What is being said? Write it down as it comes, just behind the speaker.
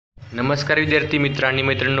नमस्कार विद्यार्थी मित्र आणि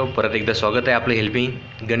मैत्रिणींनो, परत एकदा स्वागत आहे आपलं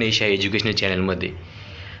हेल्पिंग गणेश या एज्युकेशनल चॅनलमध्ये.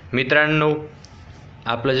 मित्रांनो,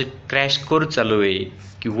 आपलं जे क्रॅश कोर्स चालू आहे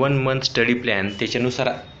की 1 मंथ स्टडी प्लॅन, त्याच्यानुसार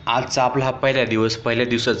आजचा आपला हा पहिल्या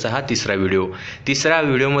दिवसाचा हा तिसरा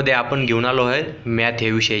व्हिडिओमध्ये आपण घेऊन आलो आहे मॅथ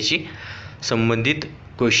या विषयाची संबंधित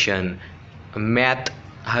क्वेश्चन. मॅथ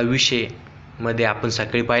हा विषय मध्ये आपण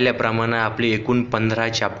सकाळी पाहिल्याप्रमाणे आपले एकूण 15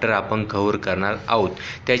 चॅप्टर आपण कव्हर करणार आहोत.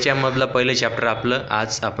 त्याच्यामधलं पहिलं चॅप्टर आपलं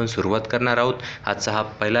आज आपण सुरुवात करणार आहोत. आजचा हा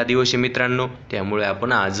पहिला दिवस आहे मित्रांनो, त्यामुळे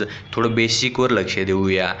आपण आज थोडं बेसिकवर लक्ष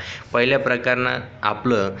देऊया. पहिल्या प्रकरणात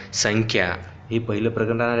आपलं संख्या हे पहिलं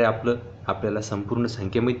प्रकरण आहे. आपल्याला संपूर्ण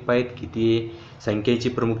संख्या माहीत पाहिजे किती आहे. संख्येचे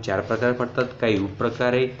प्रमुख 4 प्रकार पडतात, काही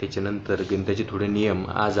उपप्रकार आहे, त्याच्यानंतर गणिताचे थोडे नियम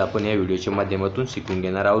आज आपण या व्हिडिओच्या माध्यमातून शिकून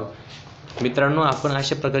घेणार आहोत. मित्रांनो, आपण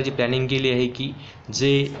अशा प्रकारची प्लॅनिंग केली आहे की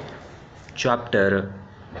जे चॅप्टर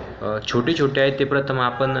छोटे आहेत ते प्रथम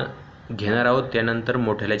आपण घेणार आहोत, त्यानंतर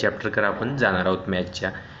मोठ्याल्या चॅप्टरकडे आपण जाणार आहोत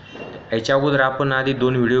मॅथच्या. याच्या अगोदर आपण आधी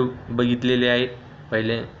 2 व्हिडिओ बघितलेले आहेत.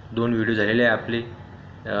 पहिले 2 व्हिडिओ झालेले आहे आपले,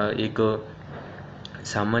 एक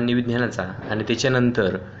सामान्य विज्ञानाचा आणि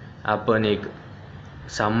त्याच्यानंतर आपण एक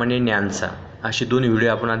सामान्य ज्ञानचा, असे 2 व्हिडिओ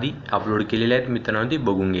आपण आधी अपलोड केलेले आहेत. मित्रांनो, ते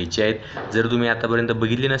बघून घ्यायचे आहेत. जर तुम्ही आतापर्यंत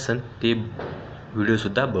बघितले नसेल ते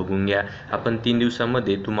व्हिडिओसुद्धा बघून घ्या. आपण 3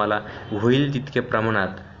 दिवसामध्ये तुम्हाला होईल तितक्या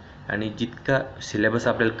प्रमाणात आणि जितका सिलेबस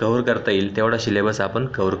आपल्याला कव्हर करता येईल तेवढा सिलेबस आपण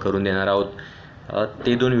कव्हर करून देणार आहोत.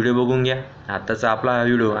 ते 2 व्हिडिओ बघून घ्या. आताचा आपला हा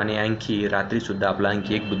व्हिडिओ आणि आणखी रात्रीसुद्धा आपला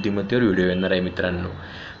आणखी एक बुद्धिमत्तेवर व्हिडिओ येणार आहे मित्रांनो.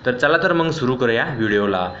 तर चला तर मग सुरू करूया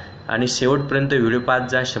व्हिडिओला आणि शेवटपर्यंत व्हिडिओ पाहत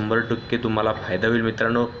जा. 100% तुम्हाला फायदा होईल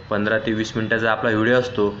मित्रांनो. 15 ते 20 मिनिटाचा आपला व्हिडिओ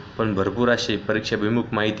असतो, पण भरपूर अशी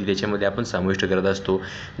परीक्षाभिमुख माहिती त्याच्यामध्ये आपण समाविष्ट करत असतो.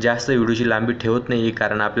 जास्त व्हिडिओची लांबी ठेवत नाही,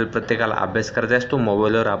 कारण आपल्याला प्रत्येकाला अभ्यास करायचा असतो.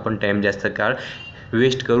 मोबाईलवर आपण टाईम जास्त काळ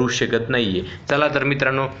वेस्ट करू शकत नाही आहे. चला तर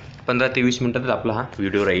मित्रांनो, 15 ते 20 मिनिटातच आपला हा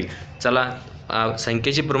व्हिडिओ राहील. चला,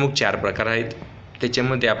 संख्येचे प्रमुख 4 प्रकार आहेत.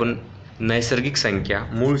 त्याच्यामध्ये आपण नैसर्गिक संख्या,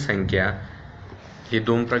 मूळ संख्या हे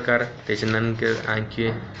 2 प्रकार, त्याच्यानंतर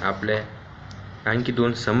आणखी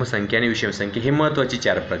 2 समसंख्या आणि विषम संख्या, हे महत्त्वाचे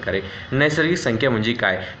 4 प्रकार आहे. नैसर्गिक संख्या म्हणजे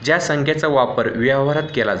काय? ज्या संख्येचा वापर व्यवहारात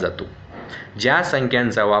केला जातो, ज्या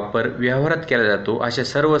संख्यांचा वापर व्यवहारात केला जातो अशा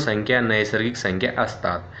सर्व संख्या नैसर्गिक संख्या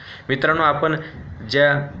असतात. मित्रांनो, आपण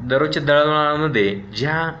ज्या दररोजच्या दळणवळणामध्ये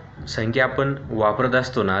ज्या संख्या आपण वापरत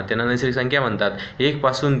असतो ना, त्यांना नैसर्गिक संख्या म्हणतात. 1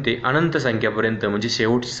 पासून ते अनंत संख्यापर्यंत म्हणजे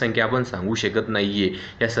शेवटची संख्या आपण सांगू शकत नाही आहे,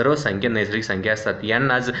 या सर्व संख्या नैसर्गिक संख्या असतात.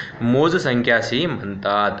 यांनाच मोज संख्या असे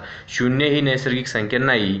म्हणतात. 0 ही नैसर्गिक संख्या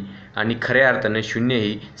नाही आणि खऱ्या अर्थाने 0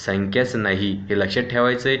 ही संख्याच नाही, हे लक्षात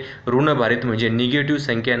ठेवायचं आहे. ऋणभारित म्हणजे निगेटिव्ह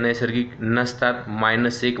संख्या नैसर्गिक नसतात.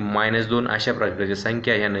 -1, -2 अशा प्रकारच्या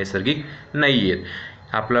संख्या ह्या नैसर्गिक नाही आहेत.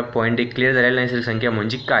 आपला पॉईंट एक क्लिअर झालेला. नैसर्गिक संख्या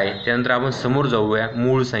म्हणजे काय, त्यानंतर आपण समोर जाऊया.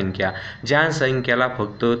 मूळ संख्या, ज्या संख्याला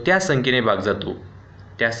फक्त त्या संख्येने भाग जातो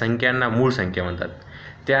त्या संख्यांना मूळ संख्या म्हणतात.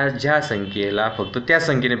 ज्या संख्येला फक्त त्या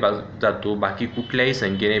संख्येने भाग जातो, बाकी कुठल्याही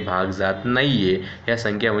संख्येने भाग जात नाही आहे, ह्या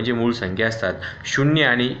संख्या म्हणजे मूळ संख्या असतात. 0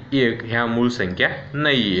 आणि 1 ह्या मूळ संख्या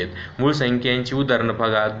नाही आहेत. मूळ संख्यांची उदाहरणं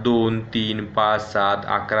बघा: 2, 3, 5, 7,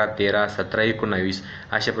 11, 13, 17, 19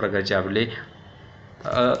 अशा प्रकारचे आपले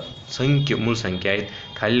मूळ संख्या आहेत.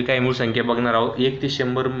 खालील काही मूळ संख्या बघणार आहोत. 1 ते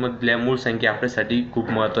 100 मधल्या मूळ संख्या आपल्यासाठी खूप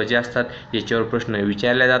महत्त्वाच्या असतात, याच्यावर प्रश्न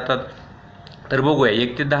विचारले जातात. तर बघूया.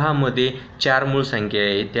 1 ते 10 मध्ये 4 मूळ संख्या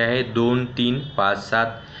आहेत, त्या आहेत 2, 3, 5, 7.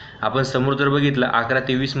 आपण समोर जर बघितलं 11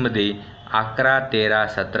 ते 20 मध्ये 11, 13,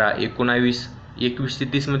 17, 19. 21 ते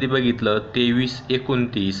 30 मध्ये बघितलं 23,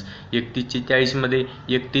 29. 31 ते 40 मध्ये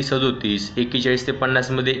 31, 37. 41 ते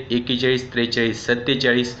 50 मध्ये 41, 43,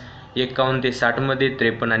 47. 51 ते 60 मध्ये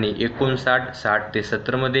 53 आणि 59. 60 ते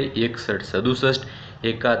 70 मध्ये 61, 67.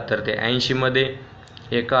 71 ते 80 मध्ये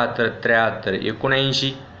 71, 73,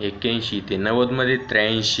 79. 81 ते 90 मध्ये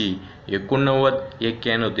 83, 89.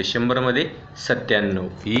 91 ते 100 मध्ये 97.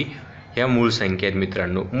 ही ह्या मूळ संख्या आहेत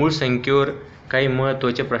मित्रांनो. मूळ संख्येवर काही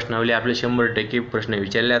महत्त्वाच्या प्रश्नावली आपले 100% प्रश्न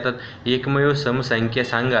विचारले जातात. एकमेव समसंख्या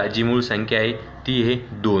सांगा जी मूळ संख्या आहे, ती आहे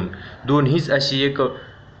 2. 2 हीच अशी एक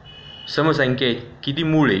समसंख्या आहे की ती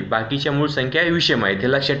मूळ आहे, बाकीच्या मूळ संख्या विषम आहेत, हे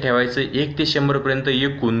लक्षात ठेवायचं. 1 ते 100 पर्यंत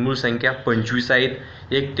एकूण मूळ संख्या 25 आहेत.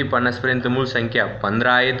 1 ते 50 पर्यंत मूळ संख्या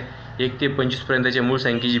 15 आहेत. 1 ते 25 पर्यंतच्या मूळ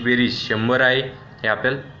संख्येची बेरीज 100 आहे. हे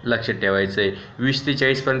आपल्याला लक्षात ठेवायचं आहे. 20 ते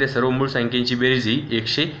 40 पर्यंत सर्व मूळ संख्यांची बेरीज ही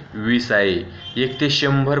 120 आहे. 1 ते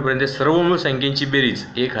 100 पर्यंत सर्व मूळ संख्यांची बेरीज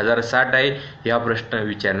 1060 आहे. हा प्रश्न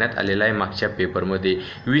विचारण्यात आलेला आहे मागच्या पेपरमध्ये.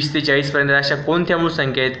 20 ते 40 पर्यंत अशा कोणत्या मूळ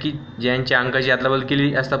संख्या आहेत की ज्यांच्या अंकाची अदलाबदल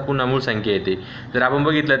केली असता पुन्हा मूळ संख्या येते. जर आपण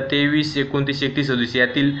बघितलं 23, 29, 31, 37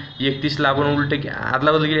 यातील 31ला आपण उलट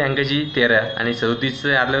अदलाबदल केली अंकाची 13 आणि 37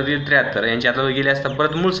 अदलाबदल केली 73, यांची अदलाबदल केली असता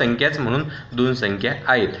परत मूळ संख्याच म्हणून दोन संख्या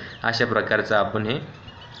आहेत. अशा प्रकारचं आपण हे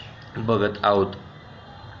बघत आहोत.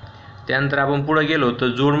 त्यानंतर आपण पुढे गेलो तर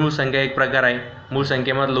जोडमूळ संख्या एक प्रकार आहे. मूळ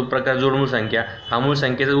संख्येमधला उपप्रकार जोडमूळ संख्या. हा मूळ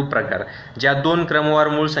संख्येचा उपप्रकार. ज्या दोन क्रमवार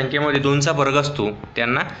मूळ संख्येमध्ये 2चा फरक असतो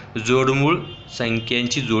त्यांना जोडमूळ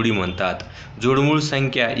संख्यांची जोडी म्हणतात. जोडमूळ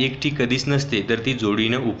संख्या एकटी कधीच नसते तर ती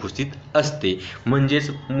जोडीनं उपस्थित असते. म्हणजेच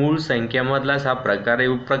मूळ संख्यामधलाच हा प्रकार आहे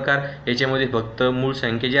उपप्रकार. याच्यामध्ये फक्त मूळ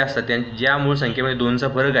संख्या ज्या असतात ज्या मूळ संख्येमध्ये 2चा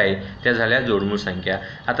फरक आहे त्या झाल्या जोडमूळ संख्या.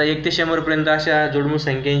 आता 1 ते 100 पर्यंत अशा जोडमूळ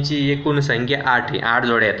संख्यांची एकूण संख्या 8 आहे. 8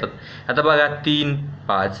 जोड्या येतात. आता बघा 3,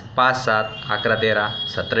 5, 5, 7, 11, 13,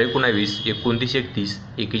 17, 19, 29, 31,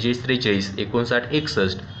 41, 43, 59,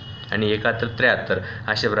 61 आणि 71, 73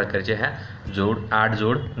 अशा प्रकारच्या ह्या 8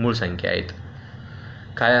 जोड मूळ संख्या आहेत.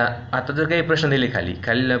 आता जर काही प्रश्न दिले खाली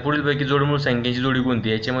पुढीलपैकी जोडमूळ संख्येची जोडी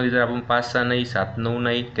कोणती. याच्यामध्ये जर आपण 5, 6 नाही, 7, 9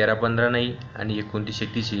 नाही, 13, 15 नाही आणि 29,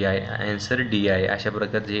 31 ही आहे. आन्सर डी आहे. अशा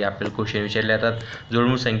प्रकारचे आपल्याला क्वेश्चन विचारले जातात.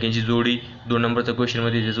 जोडमूळ संख्येची जोडी 2 नंबरच्या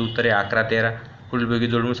क्वेश्चनमध्ये त्याचं उत्तर आहे 11, 13. पुढीलपैकी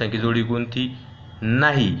जोडमूळ संख्येची जोडी कोणती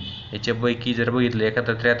नाही. याच्यापैकी जर बघितलं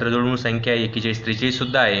 71, 73 जोडमूळ संख्या आहे. 41, 43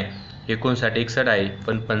 सुद्धा आहे. 59, 61 आहे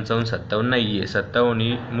पण 55, 57 नाही आहे. 57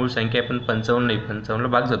 ही मूळ संख्या आहे पण 55 नाही. 55ला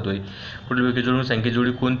भाग जातोय. पुढीलपैकी जोडमूळ संख्येची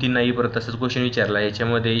जोडी कोणती नाही. परत तसंच क्वेश्चन विचारला.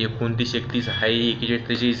 याच्यामध्ये 29, 31 आहे, 41,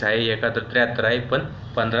 43 आहे, 71, 73 आहे पण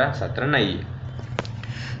 15, 17 नाही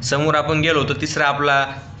आहे. समोर आपण गेलो तर तिसरा आपला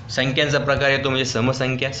संख्यांचा प्रकार येतो म्हणजे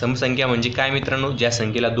समसंख्या. समसंख्या म्हणजे काय मित्रांनो, ज्या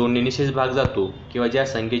संख्येला 2ने निशेष भाग जातो किंवा ज्या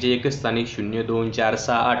संख्येच्या एकच स्थानी 0, 2, 4,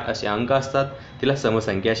 6, 8 असे अंक असतात तिला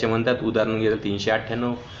समसंख्या असे म्हणतात. उदाहरण घेतलं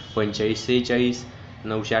 398, 45, 46,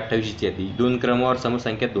 928 इत्यादी. 2 क्रमवार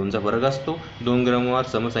समसंख्यात 2चा फरक असतो. 2 क्रमवार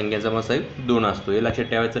समसंख्यांचा मसाई 2 असतो. हे लक्षात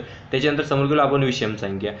ठेवायचं. त्याच्यानंतर समोर गेलो आपण विषम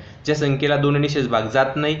संख्या. ज्या संख्येला 2ने निशेष भाग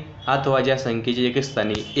जात नाही अथवा ज्या संख्येच्या एकच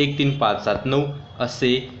स्थानी 1, 3, 5, 7, 9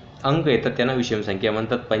 असे अंक येतात त्यांना विषम संख्या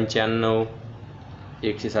म्हणतात. 95,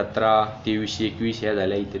 117, 23, 21 ह्या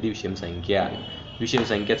झाल्या इत्यादी विषम संख्या. विषम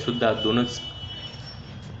संख्यात सुद्धा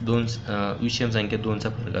विषम संख्येत 2चा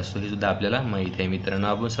फरक असतो हे सुद्धा आपल्याला माहीत आहे मित्रांनो.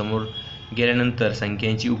 आपण समोर गेल्यानंतर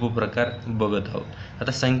संख्यांची उपप्रकार बघत आहोत.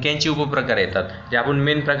 आता संख्यांची उपप्रकार येतात जे आपण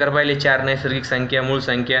मेन प्रकार पाहिले 4 नैसर्गिक संख्या, मूळ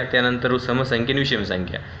संख्या, त्यानंतर समसंख्या आणि विषम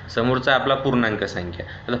संख्या. समोरचा आपला पूर्णांक संख्या.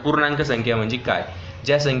 आता पूर्णांक संख्या म्हणजे काय.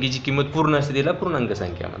 ज्या संख्येची किंमत पूर्ण असते तिला पूर्णांक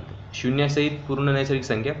संख्या म्हणतात. शून्यासहित पूर्ण नैसर्गिक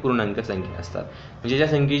संख्या पूर्णांक संख्या असतात. म्हणजे ज्या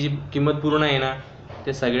संख्येची किंमत पूर्ण आहे ना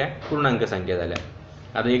त्या सगळ्या पूर्णांक संख्या झाल्या.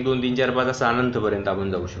 आता 1, 2, 3, 4, 5 असं अनंतपर्यंत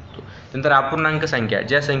आपण जाऊ शकतो. नंतर अपूर्णांक संख्या.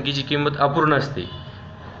 ज्या संख्येची किंमत अपूर्ण असते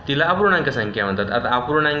तिला अपूर्णांक संख्या म्हणतात. आता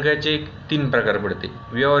अपूर्णांकाचे 3 प्रकार पडते.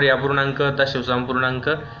 व्यवहारी अपूर्णांक, दशांश अपूर्णांक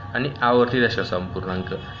आणि आवर्ती दशांश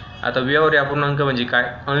अपूर्णांक. आता व्यवहारी अपूर्णांक म्हणजे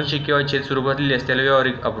काय. अंश किंवा छेद स्वरूपात लिहिल्यास असलेले त्याला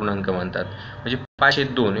व्यवहारिक अपूर्णांक म्हणतात. म्हणजे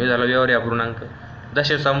 5/2 हे झाला व्यवहारी अपूर्णांक.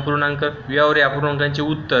 दशांश अपूर्णांक. व्यवहारी अपूर्णांकांचे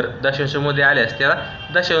उत्तर दशांशामध्ये आल्यास त्याला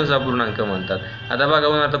दशांश अपूर्णांक म्हणतात. आता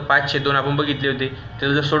बघा आता 5/2 आपण बघितले होते.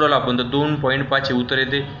 त्याला जर सोडवलं आपण तर 2.5 हे उत्तर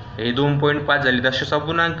येते. हे 2.5 झाले दशांश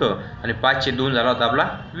अपूर्णांक आणि 5/2 झाला होता आपला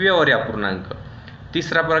व्यवहारी अपूर्णांक.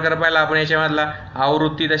 तिसरा प्रकार पाहिला आपण याच्यामधला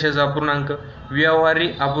आवृत्ती दशांश अपूर्णांक. व्यवहारी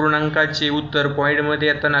अपूर्णांकाचे उत्तर पॉईंटमध्ये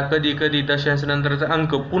येताना कधी कधी दशांश नंतरचा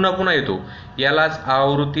अंक पुन्हा पुन्हा येतो यालाच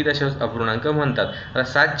आवृत्ती दशांश अपूर्णांक म्हणतात. आता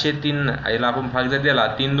 7/3 याला आपण भाग जर दिला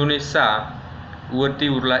 3 दुणे 6 वरती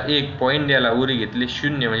उरला 1 पॉईंट द्यायला वरी घेतले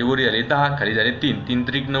 0 म्हणजे वरी झाले 10 खाली झाले 3 3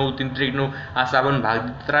 त्रिक 9 3 त्रिक 9 असं आपण भाग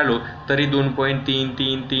देत राहिलो तरी 2.3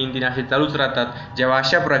 3 3 3 असे चालूच राहतात. जेव्हा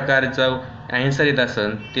अशा प्रकारचं आन्सर येत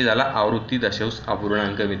असेल ते झाला आवृत्ती दशांश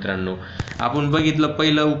अपूर्णांक. मित्रांनो आपण बघितलं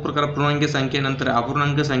पहिलं उपप्रकार पूर्णांक संख्या. नंतर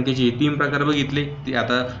अपूर्णांक संख्येचे 3 प्रकार बघितले. ते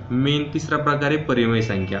आता मेन तिसरा प्रकार आहे परिमेय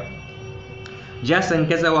संख्या. ज्या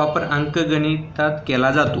संख्येचा वापर अंकगणितात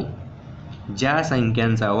केला जातो ज्या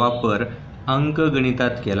संख्यांचा वापर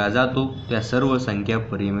अंकगणितात केला जातो त्या सर्व संख्या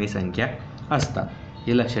परिमेय संख्या असतात.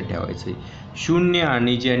 हे लक्षात ठेवायचं आहे. 0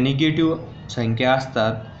 आणि ज्या निगेटिव्ह संख्या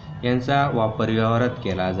असतात यांचा वापर व्यवहारात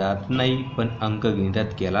केला जात नाही पण अंकगणितात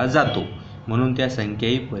केला जातो म्हणून त्या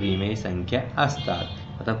संख्याही परिमेय संख्या असतात.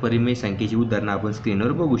 आता परिमेय संख्येची उदाहरणं आपण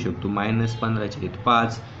स्क्रीनवर बघू शकतो.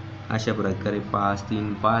 -15/5 अशा प्रकारे 5,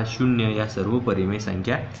 3, 5, 0 या सर्व परिमेय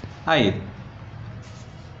संख्या आहेत.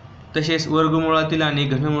 तसेच वर्गमुळातील आणि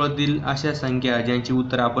घनमुळातील अशा संख्या ज्यांची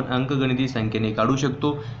उत्तर आपण अंकगणितीय संख्येने काढू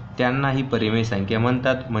शकतो त्यांना ही परिमेय संख्या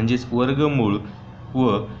म्हणतात. म्हणजेच वर्गमूळ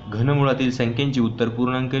व घनमुळातील संख्यांची उत्तर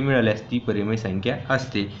पूर्णांक मिळाल्यास ती परिमेय संख्या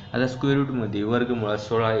असते. आता स्क्वेअर रूटमध्ये वर्गमुळात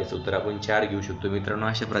 16 याचं उत्तर आपण 4 घेऊ शकतो. मित्रांनो,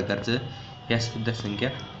 अशा प्रकारचं या सुद्धा संख्या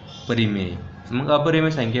परिमेय. मग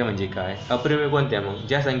अपरिमेय संख्या म्हणजे काय? अपरिमेय कोणत्या? मग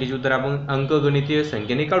ज्या संख्येचे उत्तर आपण अंकगणितीय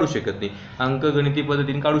संख्येने काढू शकत नाही, अंकगणितीय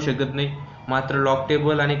पद्धतीने काढू शकत नाही, मात्र लॉग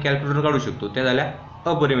टेबल आणि कॅल्क्युलेटर काढू शकतो, त्या झाल्या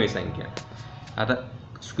अपरिमेय संख्या. आता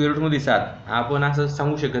स्क्वेअर रूटमध्ये 7 आपण असं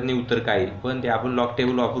सांगू शकत नाही उत्तर काय, पण ते आपण लॉग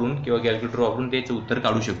टेबल वापरून किंवा कॅल्क्युलेटर वापरून त्याचं उत्तर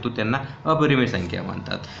काढू शकतो, त्यांना अपरिमेय संख्या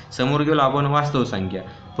म्हणतात. समोर गेलो आपण वास्तव संख्या.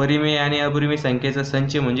 परिमेय आणि अपरिमेय संख्येचा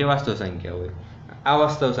संच म्हणजे वास्तव संख्या होय.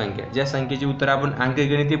 अवास्तव संख्या ज्या संख्येचे उत्तर आपण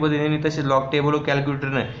अंकगणितीय पद्धतीने तसेच लॉग टेबल व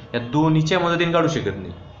कॅल्क्युलेटरने या दोन्हीच्या मदतीने काढू शकत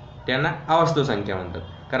नाही, त्यांना अवास्तव संख्या म्हणतात.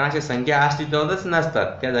 कारण अशा संख्या अस्तित्वातच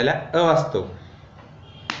नसतात, त्या झाल्या अवास्तव.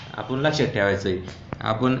 आपण लक्षात ठेवायचं आहे.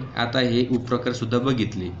 आपण आता हे उपप्रकार सुद्धा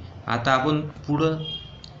बघितले. आता आपण पुढं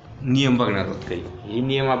नियम बघणार आहोत. काही हे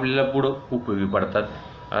नियम आपल्याला पुढं उपयोगी पडतात.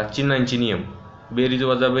 चिन्हांचे नियम. बेरीज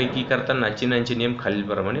वजाबाकी करताना चिन्हांचे नियम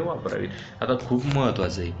खालीलप्रमाणे वापरावेत. आता खूप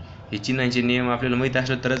महत्त्वाचं आहे हे चिन्हांचे नियम आपल्याला माहीत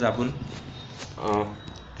असलं तरच आपण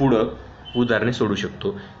पुढं उदाहरणे सोडू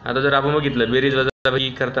शकतो. आता जर आपण बघितलं बेरीज वजाबाकी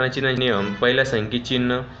करताना चिन्हांचे नियम, पहिल्या संख्येत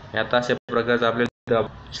चिन्ह. आता अशा प्रकारचं आपल्याला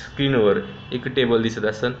स्क्रीनवर एक टेबल दिसत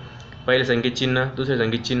असेल. पहिल्या संख्येत चिन्ह, दुसऱ्या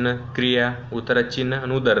संख्येत चिन्ह, क्रिया, उत्तरात चिन्ह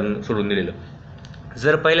आणि उदाहरण सोडून दिलेलं.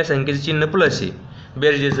 जर पहिल्या संख्येचं चिन्ह प्लस आहे,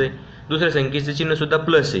 बेरजेचं आहे, दुसऱ्या संख्येचं चिन्ह सुद्धा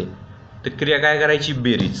प्लस आहे, तर क्रिया काय करायची?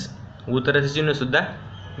 बेरीज. उत्तराचं चिन्ह सुद्धा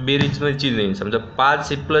बेरीजमध्ये चिन्ह येईल. समजा 5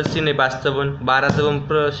 आहे प्लस चिन्ह आहे, 5चं पण 12चं पण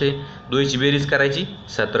प्लस आहे, दोन्हीची बेरीज करायची,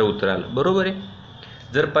 17 उत्तर आलं. बरोबर आहे.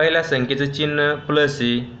 जर पहिल्या संख्येचं चिन्ह प्लस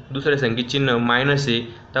आहे, दुसऱ्या संख्येचं चिन्ह मायनस आहे,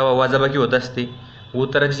 तेव्हा वजाबाकी होत असते.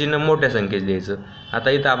 उत्तराचे चिन्ह मोठ्या संख्येत द्यायचं. आता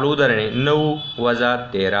इथं आपलं उदाहरण आहे 9 वजा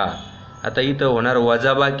 13. आता इथं होणार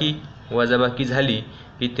वजाबाकी झाली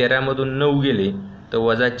की 13मधून 9 गेले तर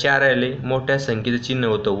वजा 4 आले. मोठ्या संख्येचं चिन्ह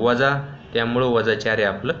होतं वजा, त्यामुळं वजा 4 हे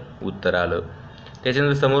आपलं उत्तर आलं.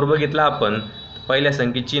 त्याच्यानंतर समोर बघितलं आपण पहिल्या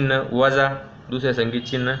संख्येत चिन्ह वजा, दुसऱ्या संख्येत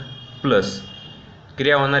चिन्ह प्लस.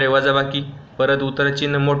 क्रिया होणार आहे वजाबाकी, परत उत्तराचं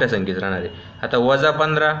चिन्ह मोठ्या संख्येत राहणार आहे. आता वजा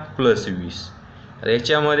 15 प्लस 20.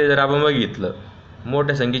 याच्यामध्ये जर आपण बघितलं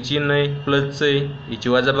मोठ्या संख्येत चिन्ह आहे, प्लसचं आहे, याची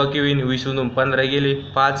वजाबाकी होईल. 20मधून 15 गेले,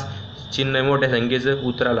 5 चिन्ह आहे मोठ्या संख्येचं,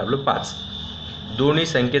 उत्तर आलं आपलं 5. दोन्ही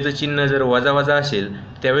संख्येचं चिन्ह जर वजा वजा असेल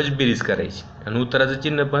त्यावेळेस बेरीज करायची आणि उत्तराचं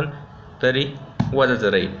चिन्ह पण तरी वजाचं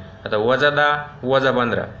राहील. आता वजा 10 वजा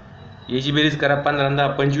 15 याची बेरीज करा, 15 आणि 10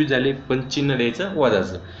 25 झाले, पण चिन्ह द्यायचं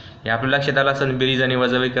वजाचं. हे आपल्या लक्षात आलं असं. बेरीज आणि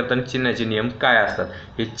वजाबाकी करताना चिन्हाचे नियम काय असतात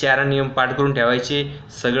हे 4 नियम पाठ करून ठेवायचे.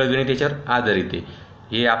 सगळं गणित याच्यावर आधारित आहे,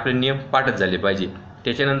 हे आपले नियम पाठच झाले पाहिजे.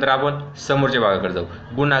 त्याच्यानंतर आपण समोरच्या भागाकडे जाऊ.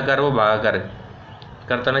 गुणाकार व भागाकार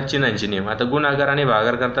करताना चिन्हांचे नियम. आता गुणाकार आणि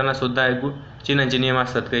भागाकार करताना सुद्धा चिन्हांचे नियम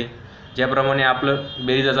असतात काही. ज्याप्रमाणे आपलं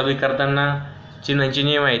बेरीज वजाबाकी करताना चिन्हांचे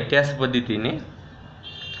नियम आहेत त्याच पद्धतीने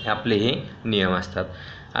आपले हे नियम असतात.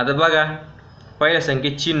 आता बघा पहिल्या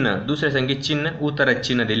संख्येत चिन्ह, दुसऱ्या संख्येत चिन्ह, उत्तरात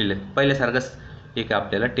चिन्ह दिलेलं आहे. पहिल्यासारखंच एक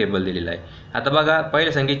आपल्याला टेबल दिलेलं आहे. आता बघा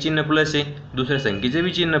पहिल्या संख्येत चिन्ह प्लस आहे, दुसऱ्या संख्येचं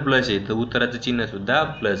बी चिन्ह प्लस आहे, तर उत्तराचं चिन्ह सुद्धा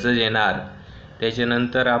प्लसच येणार.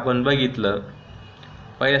 त्याच्यानंतर आपण बघितलं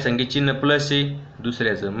पहिल्या संख्येत चिन्ह प्लस आहे,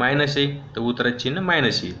 दुसऱ्याचं मायनस आहे, तर उत्तराचं चिन्ह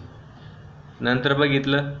मायनस येईल. नंतर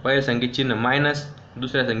बघितलं पहिल्या संख्येत चिन्ह मायनस,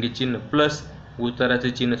 दुसऱ्या संख्येत चिन्ह प्लस, उत्तराचं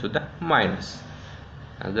चिन्ह सुद्धा मायनस.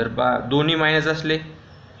 जर दोन्ही मायनस असले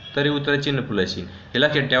तरी उत्तराचं चिन्ह प्लस येईल. हे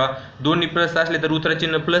लक्षात ठेवा. दोन्ही प्लस असले तर उत्तराचं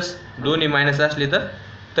चिन्ह प्लस, दोन्ही मायनस असले तर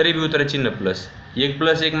तरी बी उत्तराचं चिन्ह प्लस. एक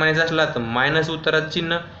प्लस एक मायनस असला तर मायनस उत्तराचं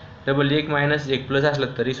चिन्ह, डबल एक मायनस एक प्लस असला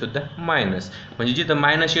तरी सुद्धा मायनस. म्हणजे जिथं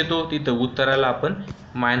मायनस येतो तिथं उत्तराला आपण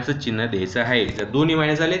मायनसचं चिन्ह द्यायचं आहे. जर दोन्ही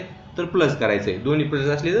मायनस आले तर प्लस करायचं आहे, दोन्ही प्लस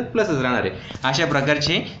असले तर प्लसच राहणार आहे. अशा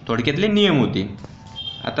प्रकारचे थोडक्यातले नियम होते.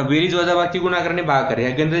 आता बेरीज वजाबाकी गुणाकार आणि भागाकार ह्या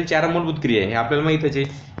गणितातील 4 मूलभूत क्रिया आहे, हे आपल्याला माहीतच आहे.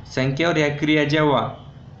 संख्यावर ह्या क्रिया जेव्हा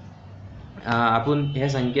आपण ह्या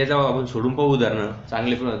संख्या जेव्हा आपण सोडून पाहू उदाहरणं,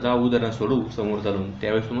 चांगले जेव्हा उदाहरणं सोडू समोर चालून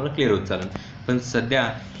त्यावेळेस तुम्हाला क्लिअर होत चालेल. पण सध्या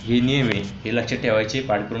हे नियम आहे हे लक्षात ठेवायचे,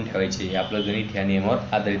 पाठ करून ठेवायचे. हे आपलं गणित ह्या नियमावर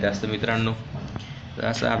आधारित असतं मित्रांनो.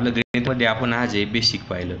 असं आपलं गणितमध्ये आपण आज हे बेसिक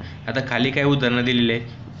पाहिलं. आता खाली काय उदाहरणं दिलेली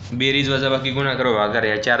आहे. बेरीज वजाबाकी गुणाकार भागाकार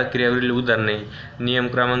या 4 क्रियावरील उदाहरणे. नियम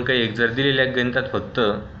क्रमांक 1 जर दिलेल्या गणितात फक्त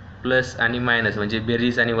प्लस आणि मायनस म्हणजे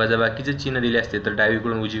बेरीज आणि वजाबाकीचे चिन्ह दिले असते तर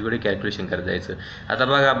डावीकडून उजवीकडे कॅल्क्युलेशन करत जायचं. आता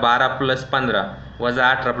बघा 12 + 15 वजा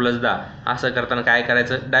 18 + 10 असं करताना काय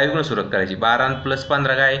करायचं, डावीकडून सुरुवात करायची. 12 +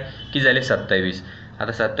 15 काय की झाले 27.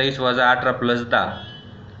 आता 27 वजा 18 + 10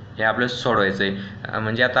 हे आपल्याला सोडवायचं आहे.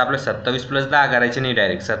 म्हणजे आता आपलं 27 + 10 करायचे नाही,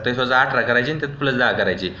 डायरेक्ट 27 - 18 करायचे आणि त्यात + 10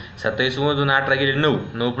 करायचे. 27मधून 18 गेले 9,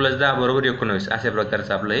 9 + 10 = 19. अशा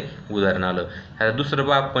प्रकारचं आपलं हे उदाहरण आलं. आता दुसरं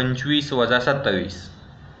पहा, 25 - 27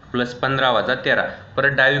 + 15 - 13.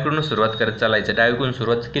 परत डावीकडून सुरुवात करत चालायचं. डावीकडून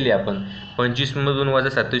सुरुवात केली आपण, 25मधून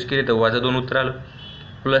 -27 केले तर -2 उत्तर आलं.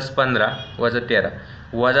 +15 - 13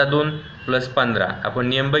 -2 + 15. आपण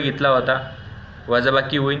नियम बघितला होता,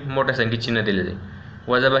 वजाबाकी होईल, मोठ्या संख्येत चिन्ह दिले जाईल.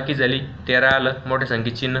 वजाबाकी झाली, 13 आलं, मोठ्या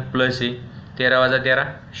संख्येत चिन्ह प्लस आहे. 13 - 13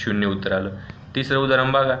 0 उत्तर आलं. तिसरं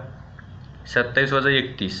उदाहरण बघा, 27 -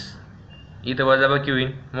 31. इथं वजाबाकी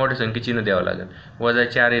होईल, मोठ्या संख्येत चिन्ह द्यावं लागेल.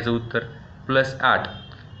 -4 याचं उत्तर. +8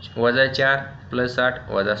 -4 + 8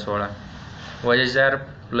 -16. -4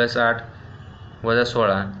 + 8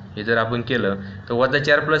 -16. हे जर आपण केलं तर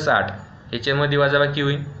 -4 + 8 ह्याच्यामध्ये वजाबाकी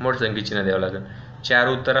होईल, मोठ्या संख्येत चिन्ह द्यावं लागेल. 4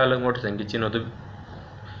 उत्तर आलं, मोठ्या संख्येत चिन्ह होतं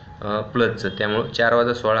प्लसचं, त्यामुळं 4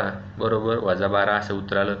 - 16 = -12 असं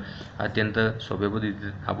उत्तर आलं. अत्यंत सोप्या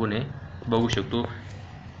पद्धतीत आपण हे बघू शकतो.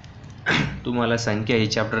 तुम्हाला संख्या हे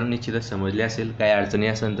चॅप्टर निश्चितच समजले असेल. काही अडचणी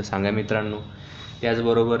असेल तर सांगा मित्रांनो.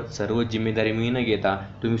 त्याचबरोबर सर्व जिम्मेदारी मी न घेता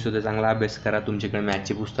तुम्ही सुद्धा चांगला अभ्यास करा. तुमच्याकडे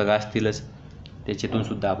मॅथ्सची पुस्तकं असतीलच, त्याच्यातून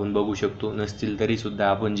सुद्धा आपण बघू शकतो. नसतील तरीसुद्धा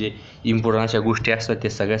आपण जे इम्पॉर्टंट अशा गोष्टी असतात ते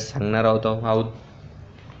सगळ्या सांगणार आहोत.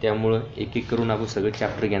 त्यामुळं एक एक करून आपण सगळं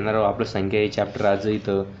चॅप्टर घेणार आहोत. आपलं संख्या हे चॅप्टर आज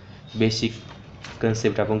इथं बेसिक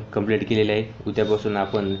कन्सेप्ट आपण कंप्लीट केलेले आहे. उद्यापासून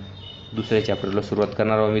आपण दुसऱ्या चॅप्टरला सुरुवात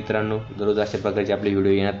करणार आहोत मित्रांनो. दररोज अशा प्रकारचे आपले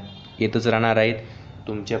व्हिडिओ येतच राहणार आहेत.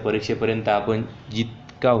 तुमच्या परीक्षेपर्यंत आपण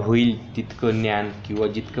जितका होईल तितकं ज्ञान किंवा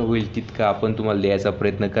जितकं होईल तितकं आपण तुम्हाला द्यायचा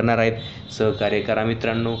प्रयत्न करणार आहेत. सहकार्य करा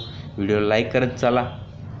मित्रांनो. व्हिडिओ लाईक करत चला.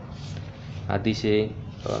 अतिशय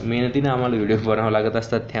मेहनतीनं आम्हाला व्हिडिओ बनावं लागत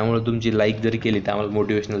असतात, त्यामुळे तुमची लाईक जरी केली तर आम्हाला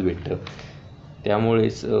मोटिवेशनल भेटतं.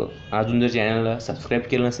 त्यामुळेच अजून जर चॅनलला सबस्क्राईब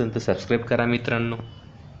केलं नसेल तर सबस्क्राईब करा मित्रांनो.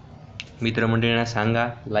 मित्रमंडळींना सांगा,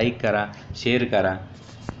 लाईक करा, शेअर करा.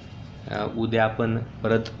 उद्या आपण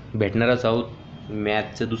परत भेटणारच आहोत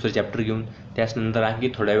मॅथचं दुसरं चॅप्टर घेऊन. त्याच्यानंतर आणखी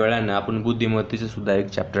थोड्या वेळानं आपण बुद्धिमत्तेचं सुद्धा एक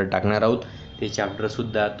चॅप्टर टाकणार आहोत. ते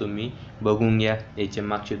चॅप्टरसुद्धा तुम्ही बघून घ्या. याचे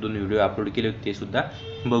मागचे 2 व्हिडिओ अपलोड केले होते ते सुद्धा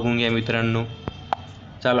बघून घ्या मित्रांनो.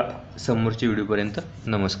 चला, समोरच्या व्हिडिओपर्यंत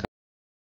नमस्कार.